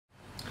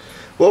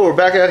Well, we're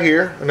back out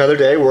here another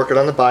day working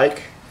on the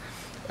bike,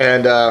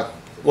 and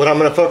what I'm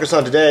going to focus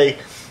on today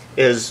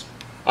is,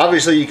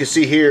 obviously you can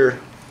see here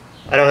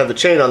I don't have the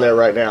chain on there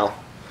right now,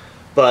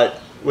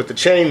 but with the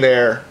chain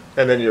there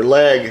and then your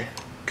leg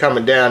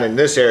coming down in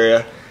this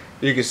area,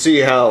 you can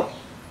see how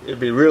it'd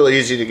be really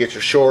easy to get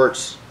your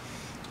shorts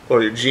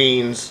or your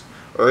jeans,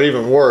 or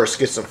even worse,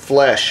 get some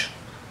flesh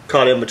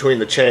caught in between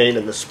the chain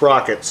and the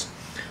sprockets.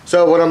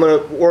 So what I'm going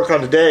to work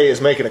on today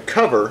is making a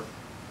cover,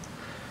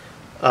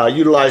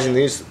 utilizing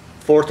these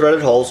 4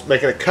 threaded holes,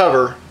 making a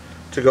cover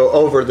to go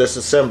over this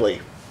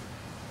assembly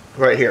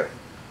right here.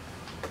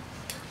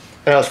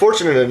 And I was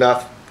fortunate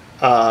enough,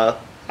 I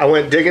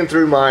went digging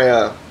through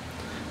my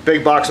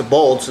big box of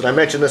bolts, and I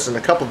mentioned this in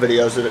a couple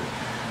videos that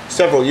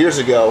several years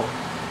ago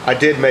I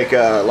did make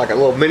like a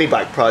little mini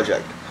bike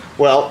project.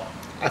 Well,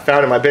 I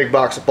found in my big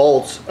box of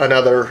bolts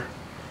another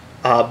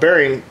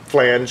bearing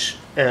flange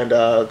and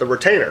the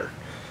retainer.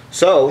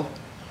 So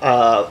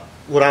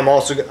what I'm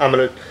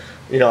gonna,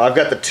 I've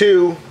got the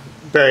 2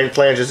 bearing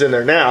flanges in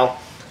there now.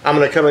 I'm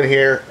gonna come in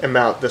here and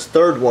mount this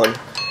 3rd one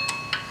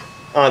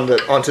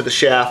onto the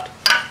shaft,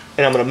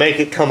 and I'm gonna make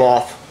it come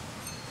off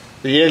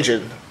the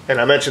engine. And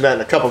I mentioned that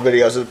in a couple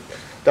videos.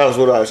 That was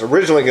what I was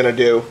originally gonna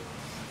do,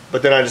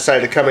 but then I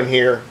decided to come in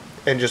here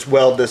and just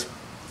weld this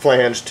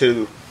flange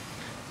to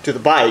the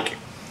bike.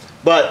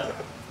 But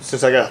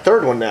since I got a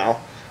 3rd one now,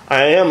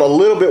 I am a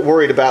little bit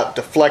worried about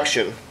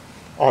deflection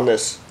on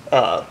this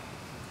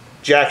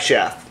jack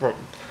shaft from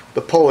the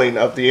pulling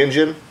of the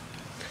engine.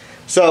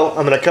 So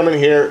I'm going to come in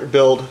here and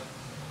build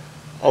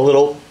a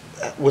little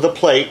with a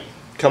plate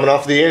coming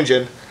off the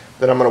engine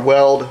that I'm going to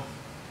weld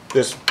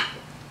this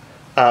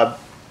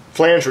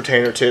flange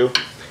retainer to,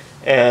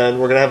 and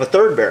we're going to have a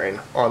 3rd bearing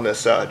on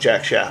this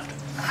jack shaft.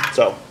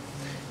 So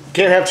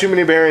can't have too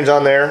many bearings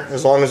on there.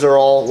 As long as they're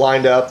all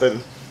lined up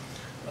and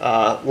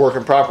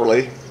working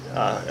properly,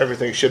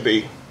 everything should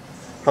be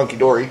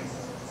hunky-dory.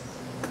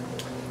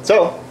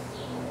 So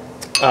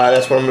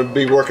that's what I'm going to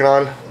be working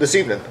on this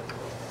evening.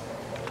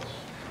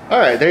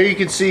 Alright, there you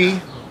can see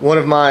one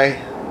of my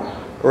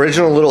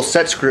original little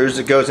set screws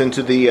that goes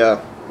into the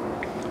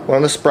one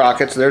of the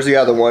sprockets. There's the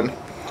other one.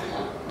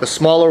 The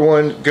smaller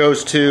one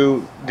goes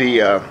to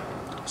the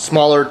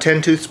smaller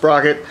 10-tooth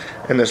sprocket,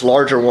 and this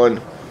larger one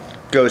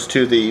goes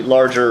to the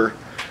larger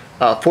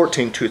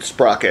 14-tooth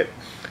sprocket.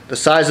 The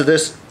size of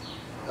this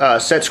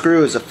set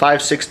screw is a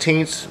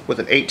 5/16 with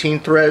an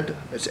 18 thread.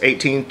 It's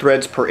 18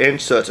 threads per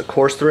inch, so it's a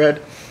coarse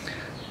thread.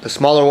 The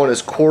smaller one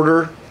is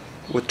 1/4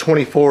 with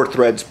 24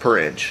 threads per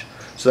inch,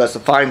 so that's the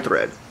fine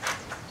thread.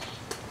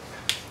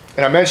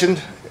 And I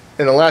mentioned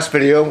in the last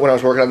video when I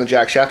was working on the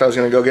jack shaft I was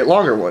going to go get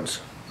longer ones.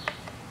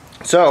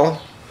 So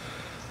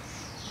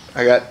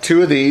I got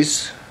 2 of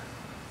these.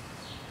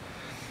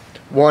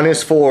 One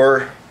is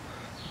for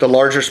the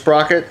larger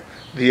sprocket,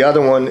 the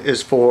other one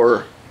is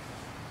for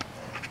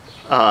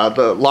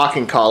the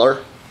locking collar,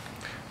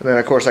 and then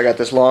of course I got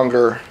this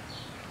longer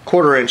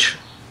 1/4 inch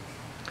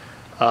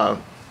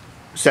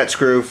set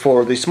screw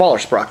for the smaller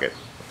sprocket.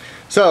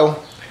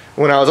 So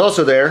when I was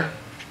also there,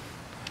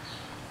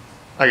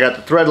 I got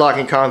the thread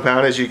locking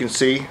compound. As you can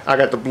see, I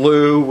got the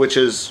blue, which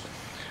is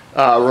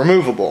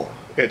removable.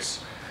 It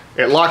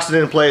locks it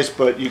in place,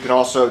 but you can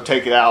also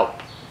take it out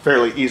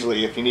fairly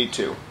easily if you need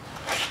to.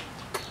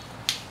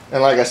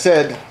 And like I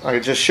said, like I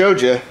just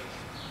showed you,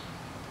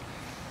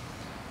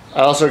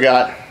 I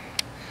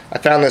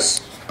found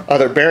this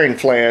other bearing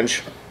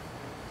flange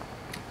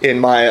in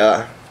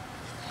my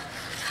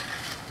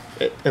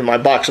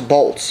box of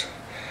bolts,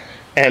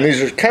 and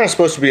these are kind of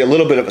supposed to be a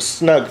little bit of a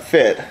snug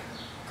fit,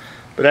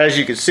 but as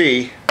you can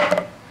see,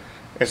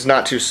 it's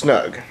not too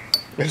snug.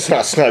 It's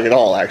not snug at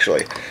all,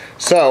 actually.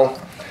 So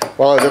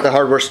while I was at the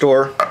hardware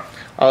store,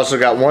 I also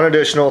got one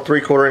additional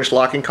 3/4 inch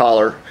locking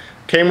collar.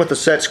 Came with a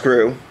set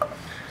screw,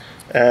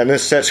 and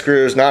this set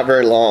screw is not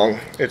very long.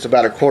 It's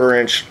about a 1/4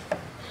 inch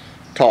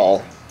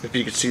tall, if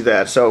you can see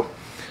that. So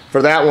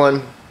for that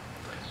one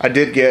I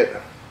did get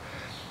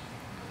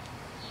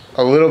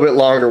a little bit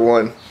longer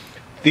one.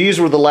 These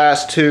were the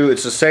last 2.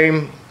 It's the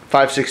same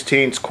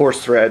 5/16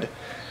 coarse thread.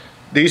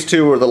 These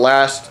 2 were the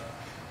last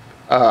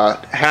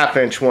 1/2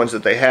 inch ones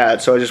that they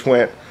had, so I just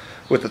went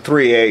with the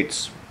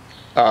 3/8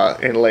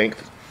 in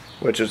length,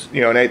 which is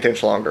an 1/8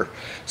 inch longer.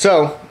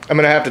 So I'm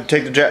gonna have to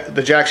take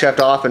the jack shaft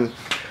off and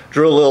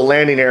drill a little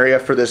landing area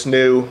for this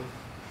new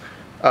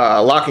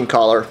locking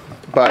collar,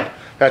 but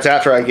that's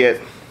after I get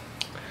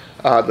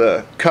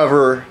the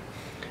cover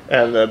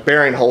and the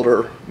bearing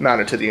holder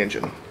mounted to the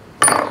engine.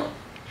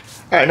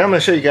 Alright, now I'm going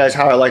to show you guys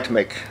how I like to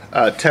make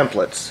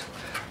templates.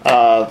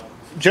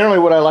 Generally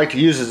what I like to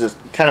use is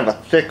kind of a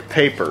thick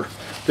paper.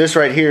 This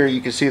right here,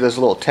 you can see this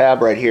little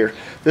tab right here.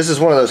 This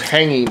is one of those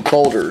hanging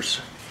folders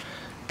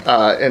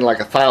in like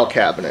a file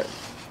cabinet.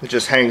 It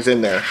just hangs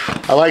in there.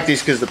 I like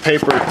these because the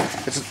paper,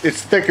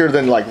 it's thicker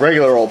than like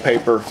regular old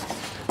paper,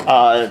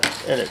 and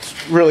it's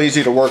really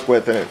easy to work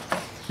with, and it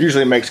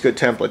usually makes good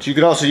templates. You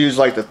can also use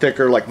like the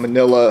thicker, like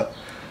manila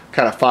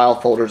kind of file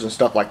folders and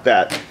stuff like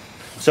that.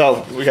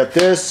 So we got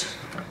this,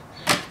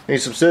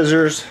 need some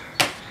scissors,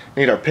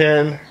 need our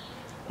pen,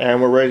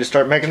 and we're ready to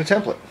start making a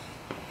template.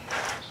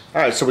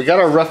 Alright, so we got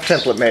our rough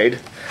template made,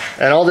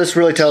 and all this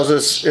really tells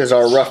us is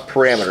our rough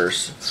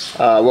parameters.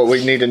 What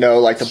we need to know,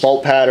 like the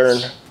bolt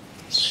pattern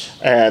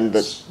and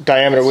the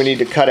diameter we need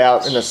to cut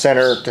out in the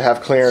center to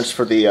have clearance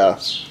for the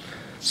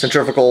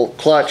centrifugal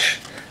clutch,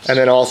 and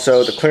then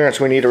also the clearance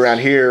we need around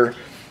here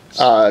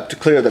to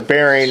clear the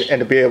bearing and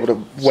to be able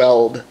to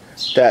weld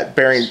that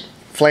bearing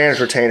flange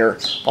retainer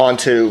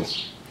onto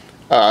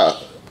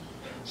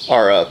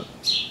our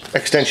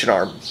extension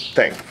arm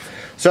thing.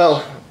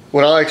 So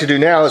what I like to do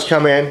now is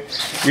come in,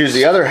 use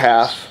the other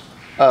half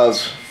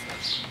of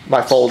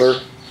my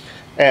folder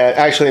and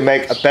actually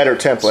make a better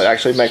template,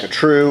 actually make a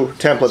true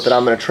template that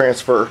I'm going to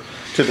transfer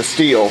to the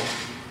steel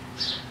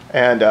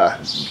and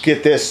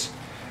get this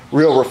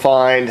real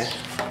refined,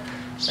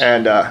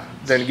 and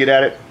then get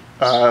at it,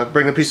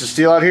 bring the piece of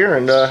steel out here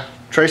and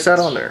trace that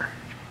on there.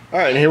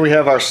 Alright, and here we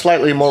have our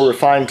slightly more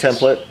refined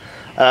template.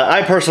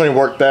 I personally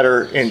work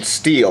better in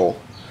steel,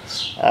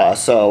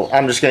 so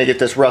I'm just going to get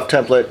this rough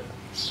template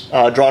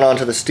drawn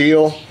onto the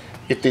steel,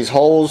 get these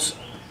holes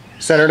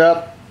centered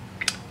up,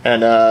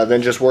 and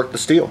then just work the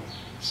steel.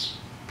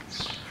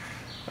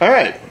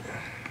 Alright,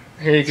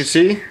 here you can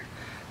see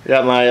I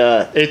got my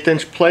 1/8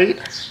 inch plate.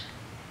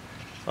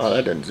 Oh,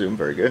 that didn't zoom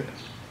very good.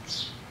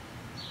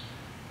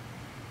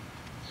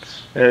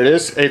 There it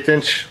is, 1/8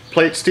 inch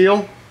plate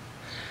steel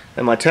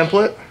and my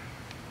template.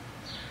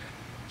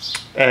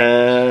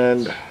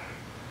 And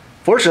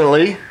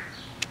fortunately,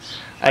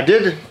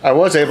 I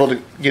was able to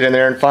get in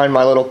there and find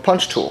my little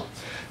punch tool.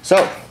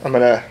 So I'm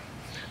gonna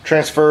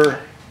transfer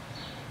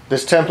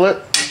this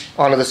template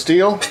onto the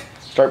steel,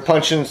 start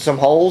punching some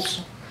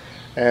holes,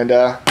 and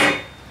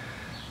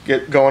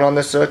get going on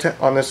this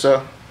this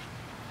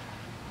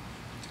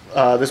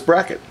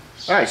bracket.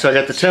 All right, so I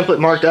got the template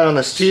marked out on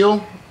the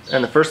steel,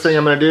 and the first thing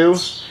I'm gonna do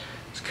is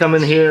come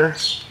in here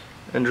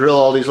and drill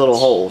all these little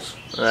holes.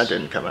 That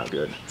didn't come out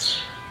good.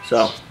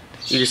 So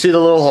you can see the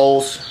little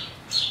holes.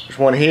 There's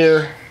one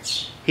here,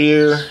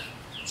 here,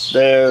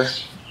 there,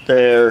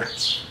 there,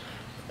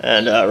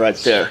 and right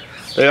there.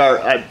 They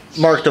are, I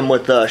marked them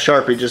with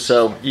Sharpie just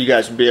so you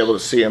guys would be able to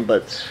see them,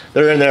 but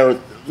they're in there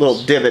with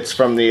little divots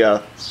from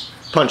the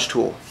punch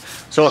tool.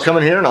 So I'll come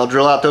in here and I'll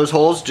drill out those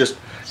holes. Just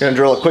gonna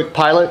drill a quick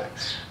pilot,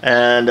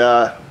 and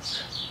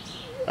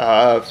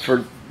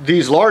for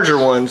these larger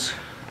ones,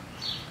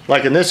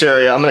 like in this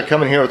area, I'm gonna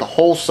come in here with a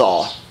hole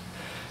saw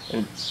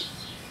and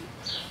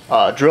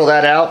drill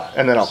that out,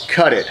 and then I'll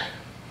cut it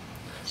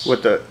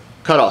with the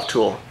cutoff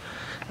tool.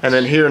 And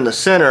then here in the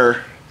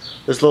center,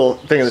 this little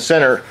thing in the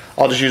center,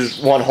 I'll just use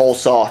one hole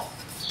saw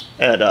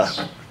and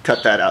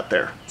cut that out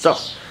there. So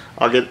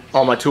I'll get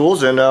all my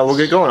tools and we'll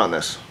get going on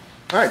this.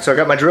 Alright, so I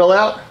got my drill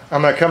out.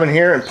 I'm going to come in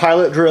here and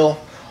pilot drill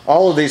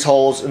all of these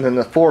holes, and then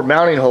the 4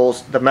 mounting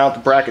holes that mount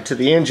the bracket to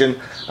the engine,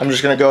 I'm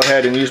just going to go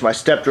ahead and use my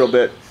step drill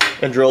bit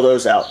and drill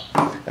those out.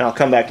 And I'll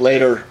come back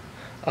later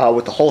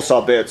with the hole saw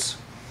bits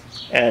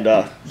and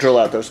drill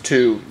out those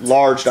 2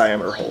 large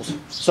diameter holes.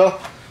 So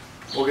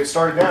we'll get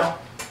started now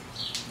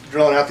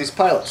drilling out these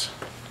pilots.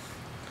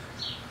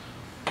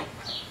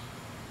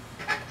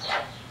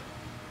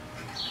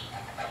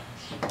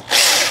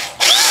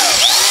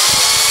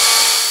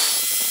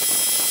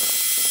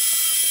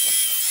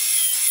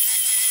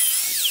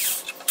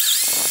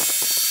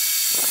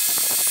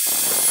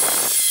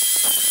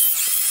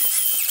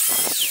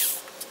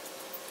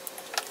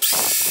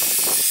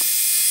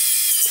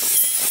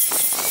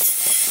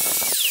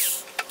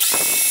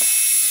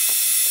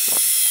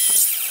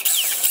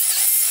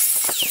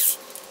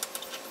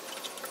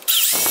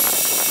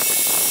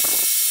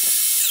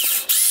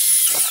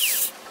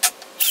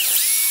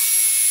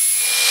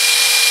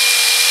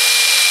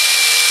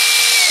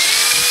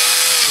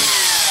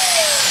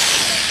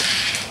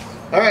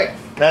 Alright,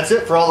 that's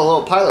it for all the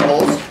little pilot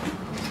holes.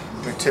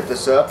 I'm going to tip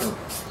this up and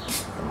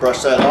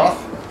brush that off.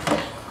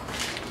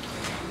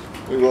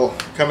 We will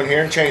come in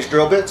here and change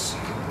drill bits.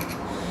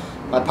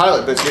 My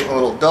pilot bit's getting a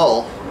little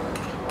dull.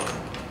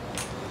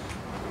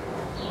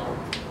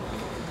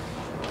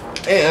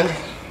 And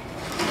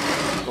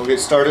we'll get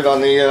started on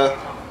the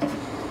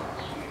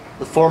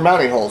 4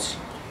 mounting holes.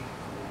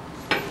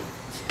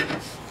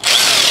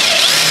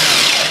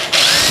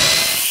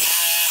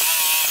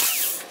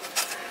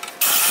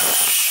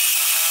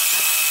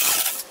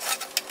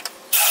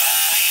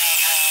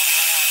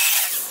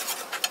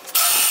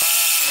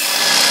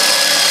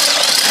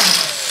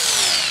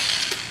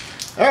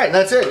 Alright,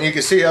 that's it. And you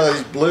can see how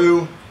these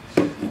blue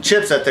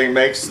chips that thing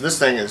makes. This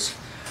thing is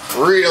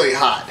really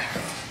hot.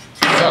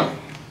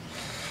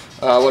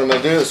 So, what I'm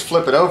going to do is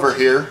flip it over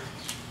here.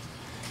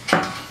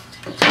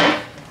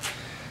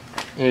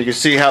 And you can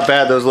see how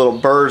bad those little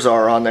burrs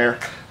are on there.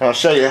 And I'll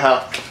show you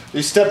how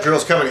these step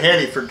drills come in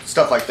handy for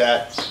stuff like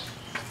that.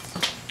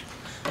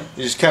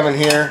 You just come in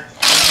here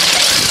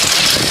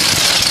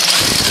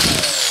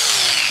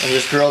and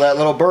just drill that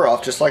little burr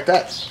off just like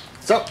that.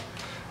 So,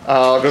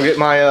 I'll go get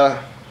my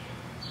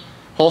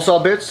hole saw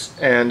bits,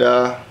 and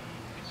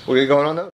we'll get going on those.